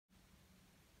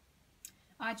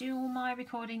I do all my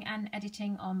recording and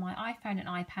editing on my iPhone and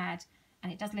iPad,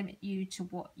 and it does limit you to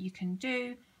what you can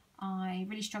do. I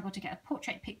really struggle to get a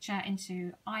portrait picture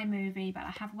into iMovie, but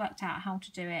I have worked out how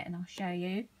to do it, and I'll show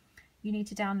you. You need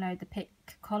to download the Pic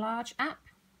Collage app.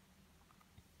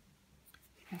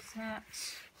 Press that,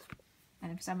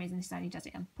 and for some reason this only does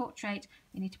it on portrait.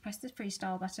 You need to press the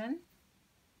freestyle button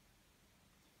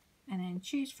and then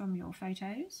choose from your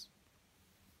photos.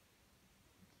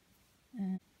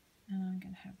 And I'm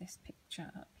going to have this picture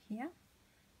up here.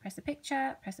 Press the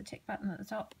picture, press the tick button at the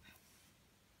top.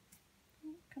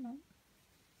 Oh, come on.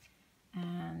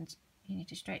 And you need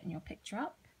to straighten your picture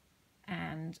up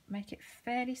and make it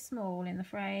fairly small in the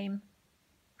frame,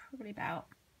 probably about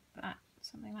that,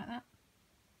 something like that.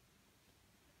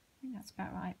 I think that's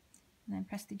about right. And then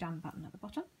press the done button at the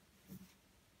bottom.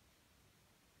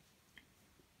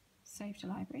 Save to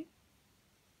library.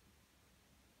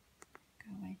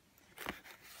 Go away.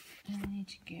 And I need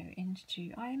to go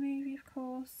into iMovie, of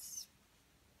course.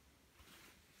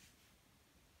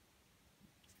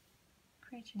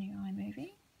 Create a new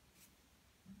iMovie.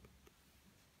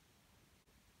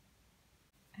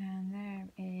 And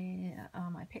there are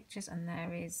my pictures, and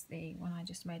there is the one I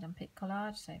just made on Pic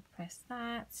Collage. So press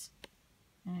that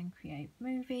and create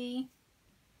movie.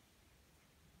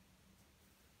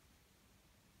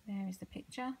 There is the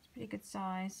picture. It's a pretty good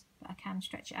size, but I can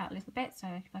stretch it out a little bit. So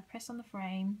if I press on the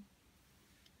frame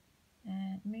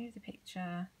and move the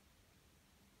picture,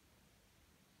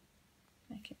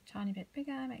 make it a tiny bit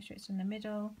bigger, make sure it's in the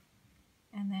middle,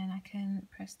 and then I can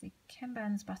press the Ken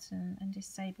Burns button and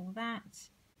disable that.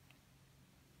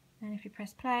 And if you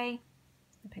press play,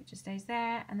 the picture stays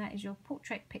there, and that is your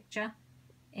portrait picture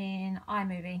in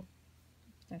iMovie.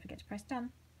 Don't forget to press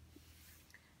done.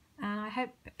 And I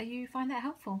hope you find that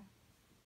helpful.